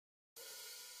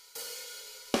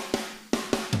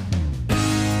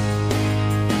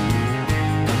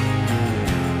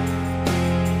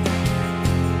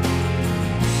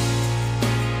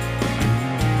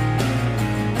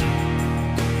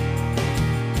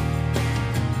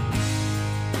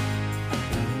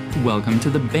Welcome to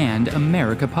the Band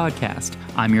America podcast.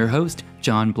 I'm your host,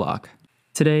 John Block.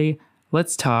 Today,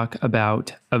 let's talk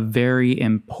about a very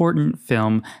important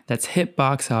film that's hit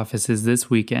box offices this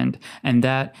weekend, and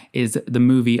that is the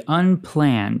movie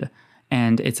Unplanned.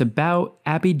 And it's about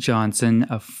Abby Johnson,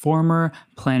 a former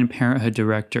Planned Parenthood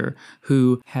director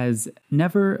who has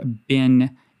never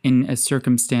been in a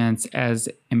circumstance as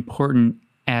important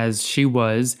as she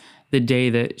was the day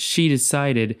that she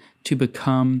decided to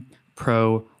become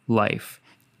pro-life.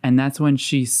 And that's when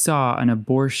she saw an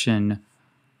abortion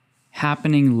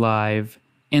happening live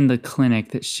in the clinic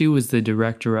that she was the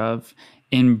director of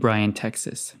in Bryan,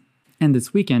 Texas. And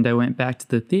this weekend, I went back to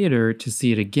the theater to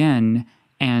see it again,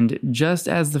 and just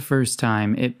as the first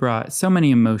time, it brought so many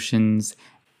emotions.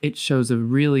 It shows a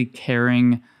really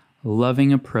caring,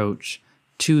 loving approach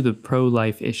to the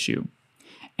pro-life issue.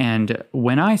 And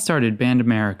when I started Band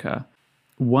America,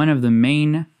 one of the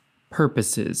main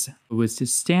purposes was to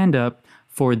stand up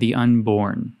for the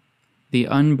unborn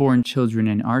children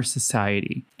in our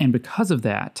society. And because of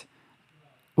that,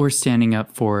 we're standing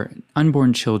up for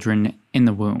unborn children in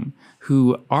the womb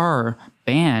who are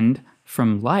banned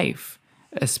from life,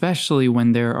 especially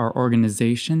when there are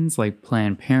organizations like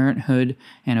Planned Parenthood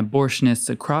and abortionists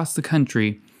across the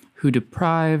country who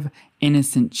deprive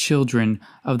innocent children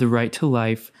of the right to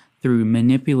life through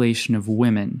manipulation of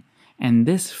women. And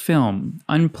this film,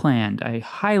 Unplanned, I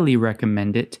highly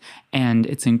recommend it, and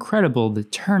it's incredible the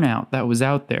turnout that was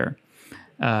out there.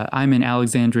 I'm in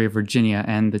Alexandria, Virginia,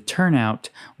 and the turnout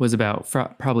was about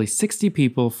probably 60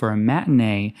 people for a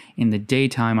matinee in the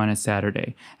daytime on a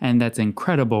Saturday. And that's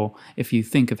incredible if you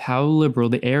think of how liberal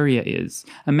the area is.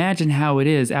 Imagine how it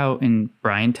is out in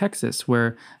Bryan, Texas,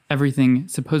 where everything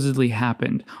supposedly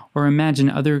happened. Or imagine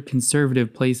other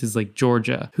conservative places like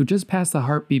Georgia, who just passed the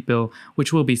heartbeat bill,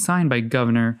 which will be signed by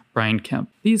Governor Brian Kemp.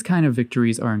 These kind of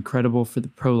victories are incredible for the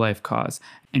pro-life cause,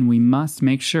 and we must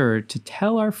make sure to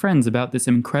tell our friends about this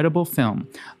incredible film.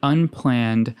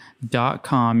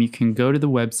 Unplanned.com. You can go to the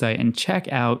website and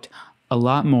check out a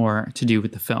lot more to do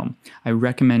with the film. I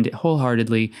recommend it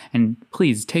wholeheartedly, and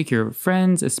please take your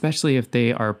friends, especially if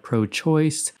they are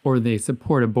pro-choice or they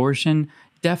support abortion.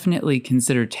 Definitely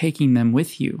consider taking them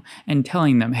with you and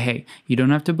telling them, hey, you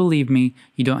don't have to believe me,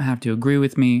 you don't have to agree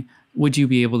with me. Would you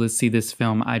be able to see this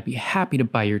film? I'd be happy to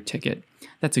buy your ticket.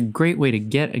 That's a great way to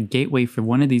get a gateway for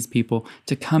one of these people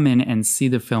to come in and see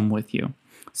the film with you.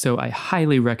 So I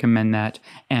highly recommend that,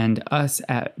 and us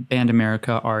at Band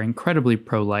America are incredibly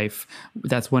pro-life.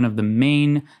 That's one of the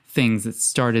main things that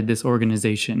started this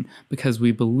organization, because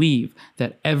we believe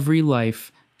that every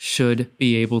life should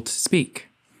be able to speak.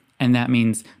 And that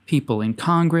means people in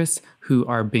Congress who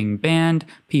are being banned,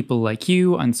 people like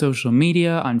you on social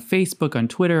media, on Facebook, on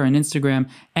Twitter, on Instagram,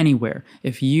 anywhere.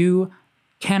 If you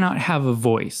cannot have a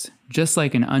voice, just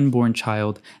like an unborn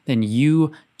child, then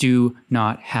you do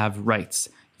not have rights.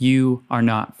 You are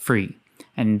not free.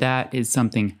 And that is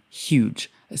something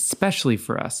huge, especially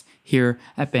for us here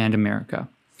at Band America.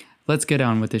 Let's get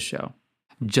on with the show.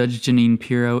 Judge Jeanine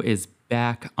Pirro is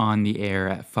back on the air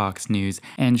at Fox News,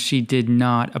 and she did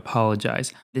not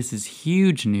apologize. This is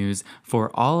huge news for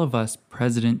all of us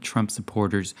President Trump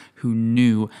supporters who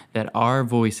knew that our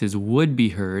voices would be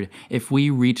heard if we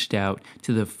reached out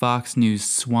to the Fox News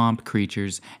swamp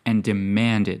creatures and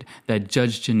demanded that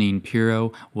Judge Jeanine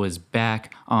Pirro was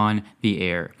back on the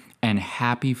air. And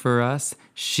happy for us,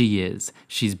 she is.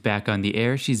 She's back on the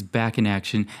air, she's back in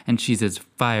action, and she's as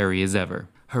fiery as ever.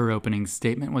 Her opening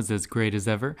statement was as great as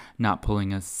ever, not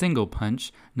pulling a single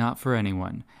punch, not for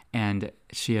anyone. And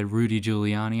she had Rudy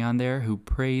Giuliani on there who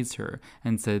praised her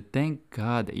and said, thank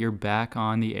God that you're back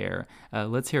on the air.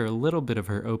 Let's hear a little bit of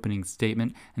her opening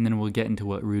statement, and then we'll get into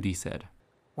what Rudy said.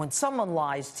 When someone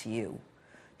lies to you,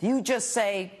 do you just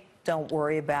say, don't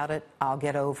worry about it, I'll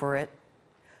get over it?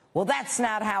 Well, that's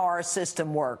not how our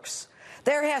system works.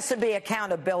 There has to be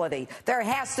accountability. There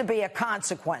has to be a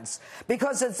consequence.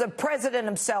 Because as the president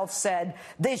himself said,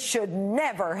 this should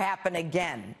never happen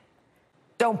again.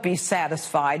 Don't be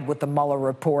satisfied with the Mueller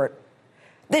report.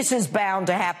 This is bound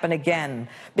to happen again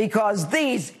because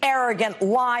these arrogant,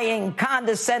 lying,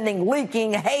 condescending,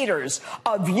 leaking haters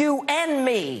of you and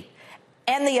me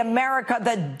and the America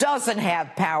that doesn't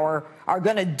have power are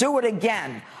going to do it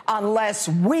again unless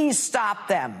we stop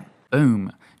them.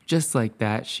 Boom. Just like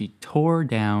that, she tore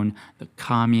down the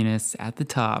communists at the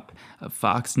top of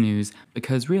Fox News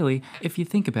because really, if you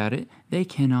think about it, they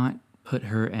cannot put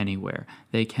her anywhere.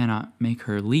 They cannot make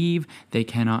her leave. They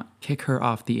cannot kick her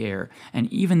off the air.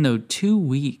 And even though 2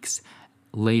 weeks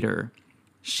later,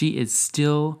 she is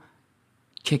still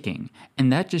kicking.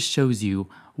 And that just shows you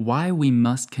why we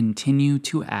must continue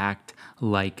to act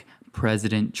like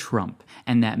President Trump.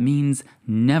 And that means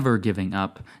never giving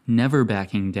up, never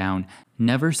backing down,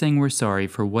 never saying we're sorry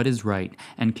for what is right,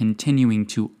 and continuing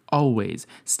to always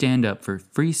stand up for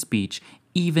free speech,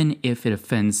 even if it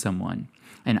offends someone.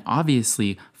 And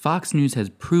obviously, Fox News has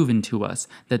proven to us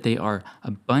that they are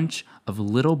a bunch of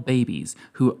little babies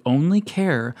who only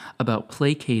care about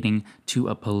placating to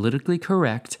a politically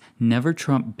correct, never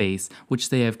Trump base, which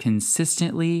they have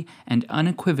consistently and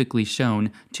unequivocally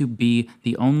shown to be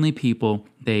the only people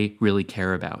they really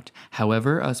care about.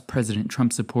 However, us President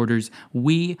Trump supporters,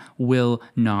 we will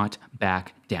not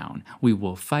back down. We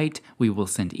will fight, we will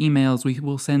send emails, we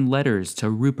will send letters to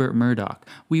Rupert Murdoch.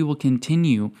 We will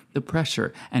continue the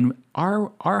pressure and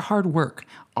our hard work,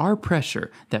 our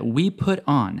pressure that we put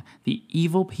on the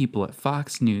evil people at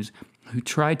Fox News who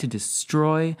tried to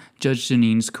destroy Judge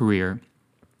Jeanine's career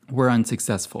were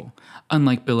unsuccessful.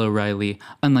 Unlike Bill O'Reilly,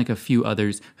 unlike a few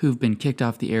others who've been kicked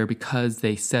off the air because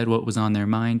they said what was on their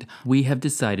mind, we have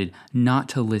decided not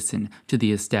to listen to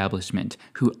the establishment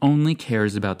who only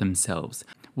cares about themselves.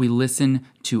 We listen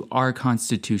to our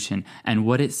Constitution, and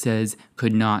what it says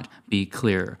could not be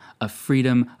clearer: a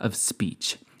freedom of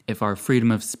speech. If our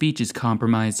freedom of speech is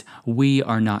compromised, we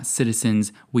are not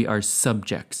citizens, we are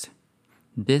subjects.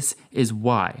 This is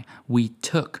why we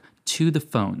took to the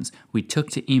phones, we took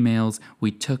to emails,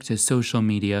 we took to social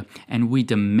media, and we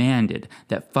demanded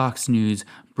that Fox News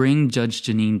bring Judge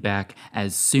Jeanine back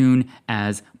as soon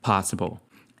as possible.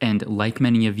 And like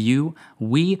many of you,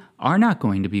 we are not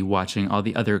going to be watching all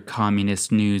the other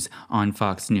communist news on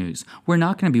Fox News. We're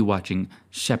not going to be watching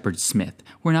Shepard Smith.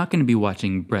 We're not going to be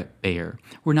watching Bret Baier.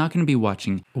 We're not going to be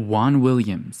watching Juan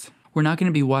Williams. We're not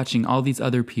going to be watching all these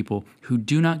other people who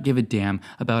do not give a damn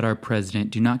about our president,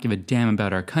 do not give a damn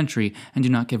about our country, and do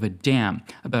not give a damn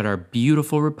about our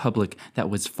beautiful republic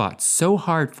that was fought so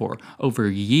hard for over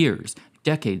years,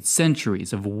 decades,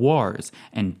 centuries of wars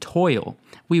and toil.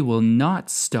 We will not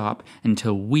stop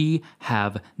until we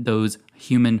have those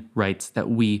human rights that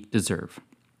we deserve.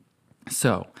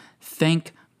 So,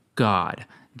 thank God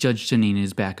Judge Jeanine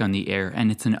is back on the air, and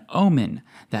it's an omen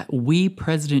that we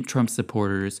President Trump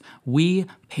supporters, we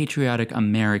patriotic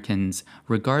Americans,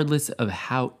 regardless of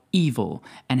how evil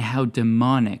and how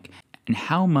demonic and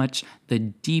how much the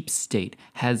deep state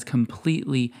has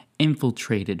completely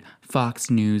infiltrated Fox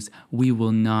News, we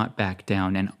will not back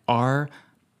down, and our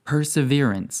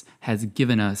perseverance has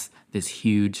given us this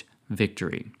huge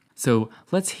victory. So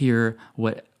let's hear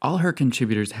what all her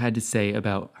contributors had to say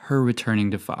about her returning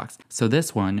to Fox. So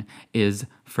this one is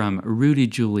from Rudy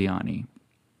Giuliani.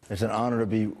 It's an honor to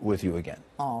be with you again.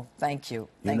 Oh, thank you.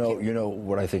 You know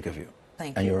what I think of you.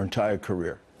 Thank and you. your entire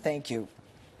career. Thank you.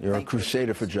 You're Thank a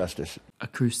crusader for justice. A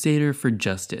crusader for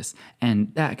justice.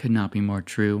 And that could not be more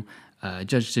true.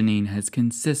 Judge Jeanine has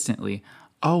consistently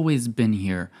always been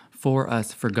here for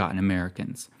us forgotten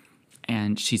Americans.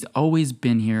 And she's always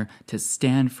been here to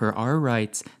stand for our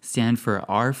rights, stand for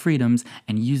our freedoms,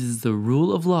 and uses the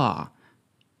rule of law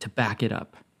to back it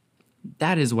up.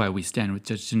 That is why we stand with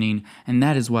Judge Jeanine, and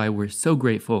that is why we're so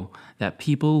grateful that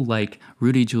people like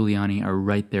Rudy Giuliani are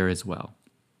right there as well.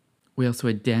 We also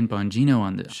had Dan Bongino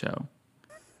on this show.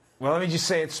 Well, let me just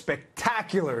say it's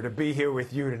spectacular to be here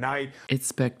with you tonight. It's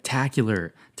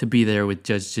spectacular to be there with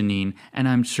Judge Jeanine, and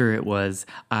I'm sure it was.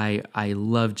 I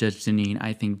love Judge Jeanine.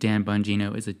 I think Dan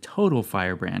Bongino is a total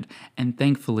firebrand, and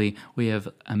thankfully we have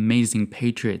amazing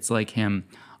patriots like him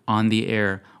on the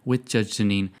air with Judge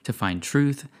Jeanine to find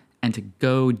truth and to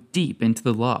go deep into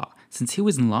the law. Since he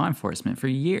was in law enforcement for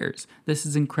years, this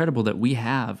is incredible that we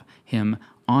have him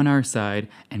on our side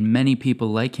and many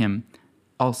people like him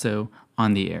also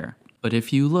on the air. But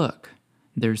if you look,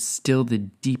 there's still the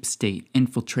deep state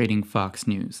infiltrating Fox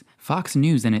News. Fox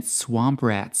News and its swamp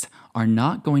rats are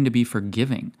not going to be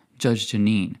forgiving Judge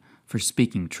Jeanine for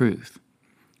speaking truth.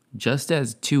 Just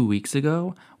as 2 weeks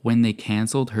ago, when they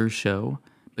canceled her show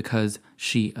because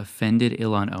she offended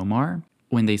Ilhan Omar,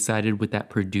 when they sided with that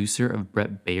producer of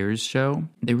Bret Baier's show,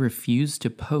 they refused to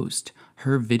post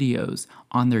her videos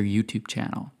on their YouTube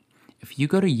channel. If you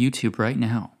go to YouTube right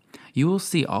now, you will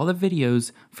see all the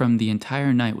videos from the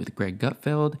entire night with Greg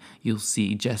Gutfeld. You'll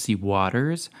see Jesse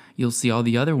Waters. You'll see all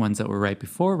the other ones that were right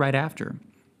before, right after.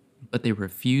 But they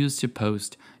refused to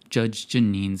post Judge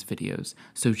Jeanine's videos.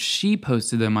 So she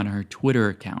posted them on her Twitter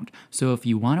account. So if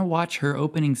you want to watch her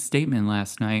opening statement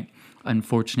last night,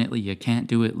 unfortunately you can't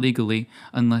do it legally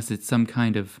unless it's some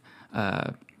kind of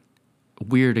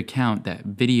weird account that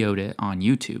videoed it on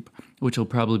YouTube, which will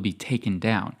probably be taken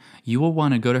down. You will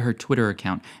want to go to her Twitter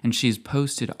account, and she's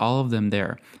posted all of them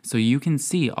there. So you can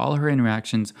see all her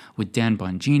interactions with Dan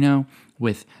Bongino,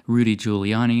 with Rudy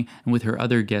Giuliani, and with her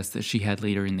other guests that she had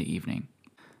later in the evening.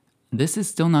 this is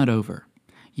still not over.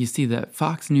 You see that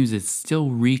Fox News is still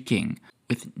reeking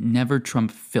with Never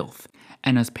Trump filth.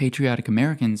 And as patriotic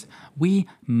Americans, we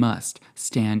must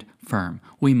stand firm.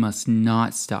 We must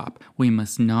not stop. We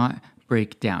must not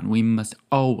break down. We must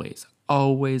always,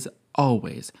 always,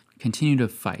 always continue to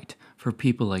fight for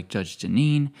people like Judge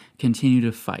Jeanine, continue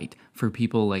to fight for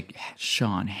people like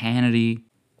Sean Hannity,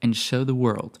 and show the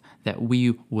world that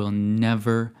we will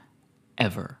never,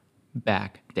 ever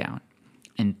back down.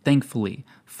 And thankfully,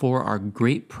 for our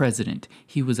great president,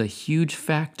 he was a huge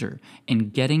factor in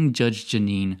getting Judge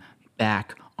Jeanine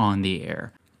back on the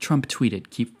air. Trump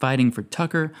tweeted, "Keep fighting for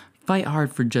Tucker, fight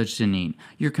hard for Judge Jeanine.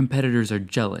 Your competitors are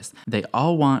jealous. They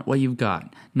all want what you've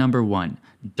got. Number one,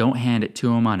 don't hand it to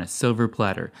them on a silver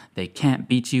platter. They can't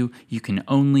beat you, you can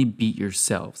only beat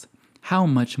yourselves." How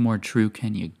much more true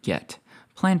can you get?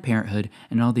 Planned Parenthood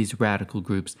and all these radical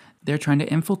groups, they're trying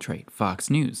to infiltrate Fox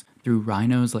News through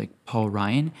rhinos like Paul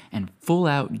Ryan and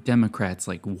full-out Democrats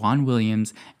like Juan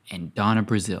Williams and Donna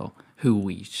Brazile, who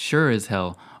we sure as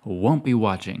hell won't be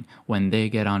watching when they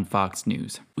get on Fox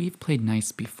News. We've played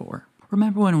nice before.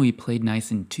 Remember when we played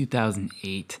nice in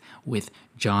 2008 with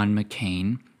John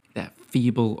McCain, that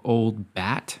feeble old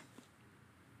bat?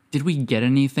 Did we get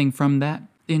anything from that?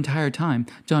 The entire time,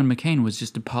 John McCain was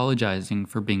just apologizing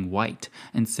for being white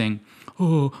and saying,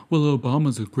 "Oh, well,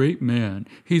 Obama's a great man.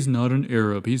 He's not an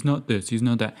Arab. He's not this. He's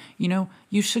not that." You know,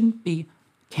 you shouldn't be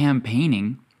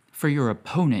campaigning for your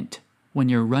opponent when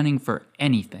you're running for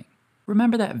anything.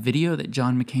 Remember that video that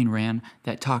John McCain ran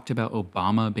that talked about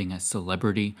Obama being a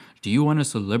celebrity? Do you want a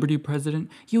celebrity president?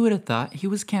 You would have thought he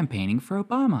was campaigning for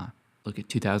Obama. Look at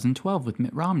 2012 with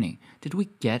Mitt Romney. Did we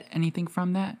get anything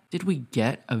from that? Did we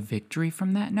get a victory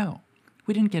from that? No,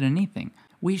 we didn't get anything.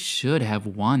 We should have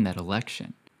won that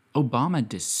election. Obama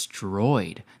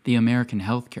destroyed the American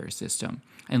healthcare system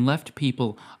and left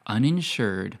people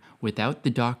uninsured without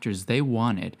the doctors they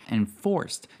wanted and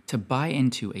forced to buy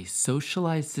into a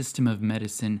socialized system of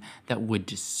medicine that would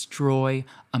destroy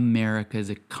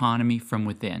America's economy from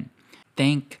within.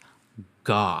 Thank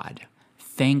God.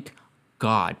 Thank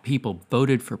God people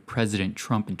voted for President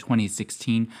Trump in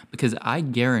 2016, because I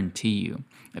guarantee you,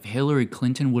 if Hillary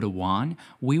Clinton would have won,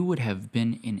 we would have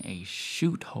been in a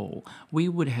shoot hole. We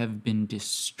would have been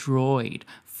destroyed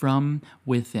from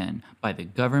within by the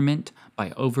government,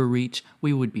 by overreach.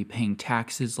 We would be paying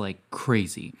taxes like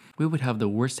crazy. We would have the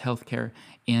worst healthcare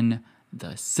in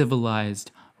the civilized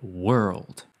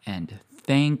world. And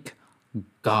thank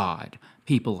God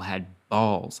people had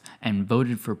balls and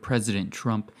voted for President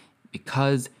Trump,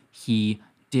 because he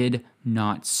did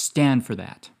not stand for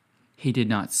that. He did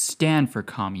not stand for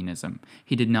communism.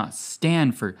 He did not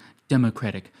stand for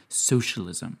democratic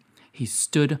socialism. He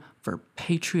stood for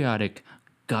patriotic,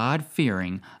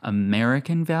 God-fearing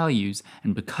American values,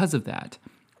 and because of that,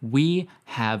 we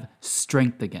have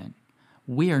strength again.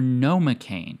 We are no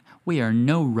McCain. We are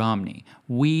no Romney.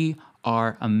 We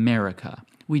are America.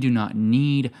 We do not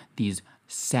need these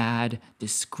sad,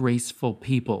 disgraceful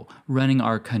people running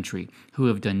our country who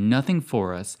have done nothing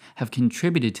for us, have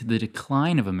contributed to the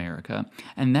decline of America,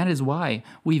 and that is why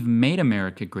we've made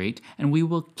America great, and we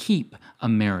will keep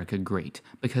America great,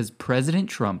 because President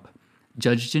Trump,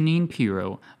 Judge Jeanine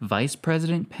Pirro, Vice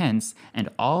President Pence, and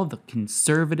all the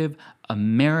conservative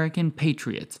American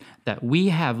patriots that we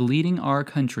have leading our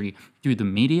country through the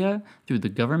media, through the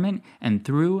government, and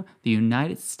through the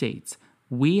United States.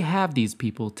 We have these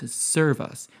people to serve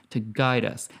us, to guide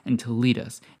us, and to lead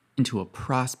us into a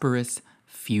prosperous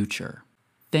future.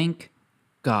 Thank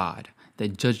God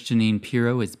that Judge Jeanine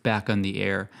Pirro is back on the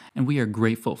air, and we are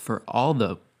grateful for all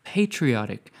the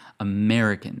patriotic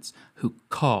Americans who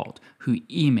called, who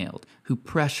emailed, who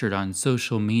pressured on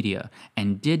social media,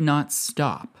 and did not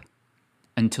stop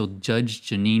until Judge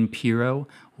Jeanine Pirro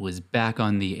was back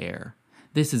on the air.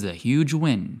 This is a huge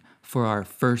win for our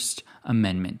First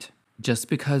Amendment. Just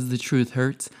because the truth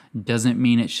hurts doesn't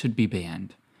mean it should be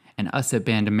banned. And us at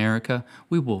Banned America,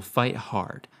 we will fight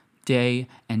hard, day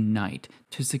and night,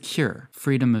 to secure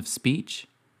freedom of speech,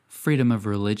 freedom of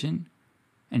religion,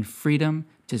 and freedom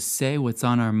to say what's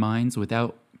on our minds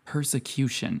without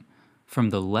persecution from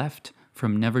the left,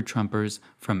 from Never-Trumpers,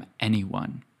 from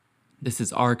anyone. This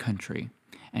is our country,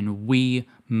 and we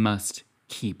must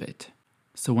keep it.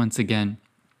 So once again,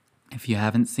 if you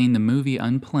haven't seen the movie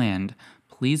Unplanned,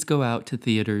 please go out to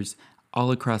theaters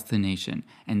all across the nation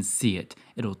and see it.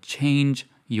 It'll change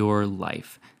your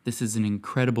life. This is an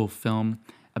incredible film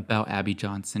about Abby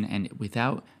Johnson, and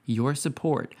without your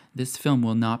support, this film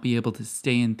will not be able to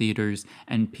stay in theaters,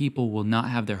 and people will not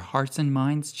have their hearts and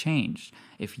minds changed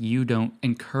if you don't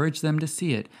encourage them to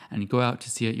see it and go out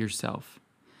to see it yourself.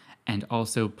 And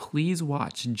also, please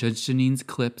watch Judge Janine's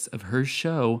clips of her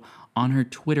show on her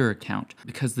Twitter account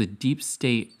because the deep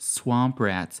state swamp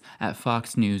rats at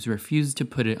Fox News refused to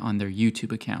put it on their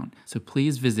YouTube account. So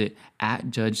please visit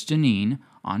 @JudgeJanine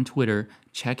on Twitter.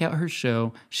 Check out her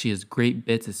show. She has great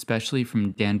bits, especially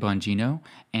from Dan Bongino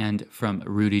and from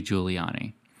Rudy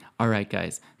Giuliani. All right,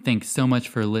 guys, thanks so much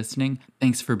for listening.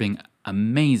 Thanks for being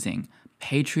amazing,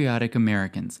 patriotic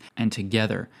Americans. And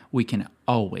together, we can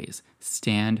always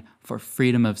stand for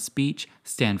freedom of speech,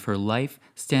 stand for life,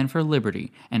 stand for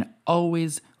liberty, and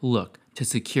always look to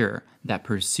secure that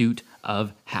pursuit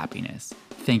of happiness.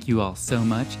 Thank you all so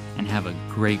much and have a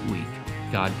great week.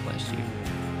 God bless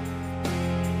you.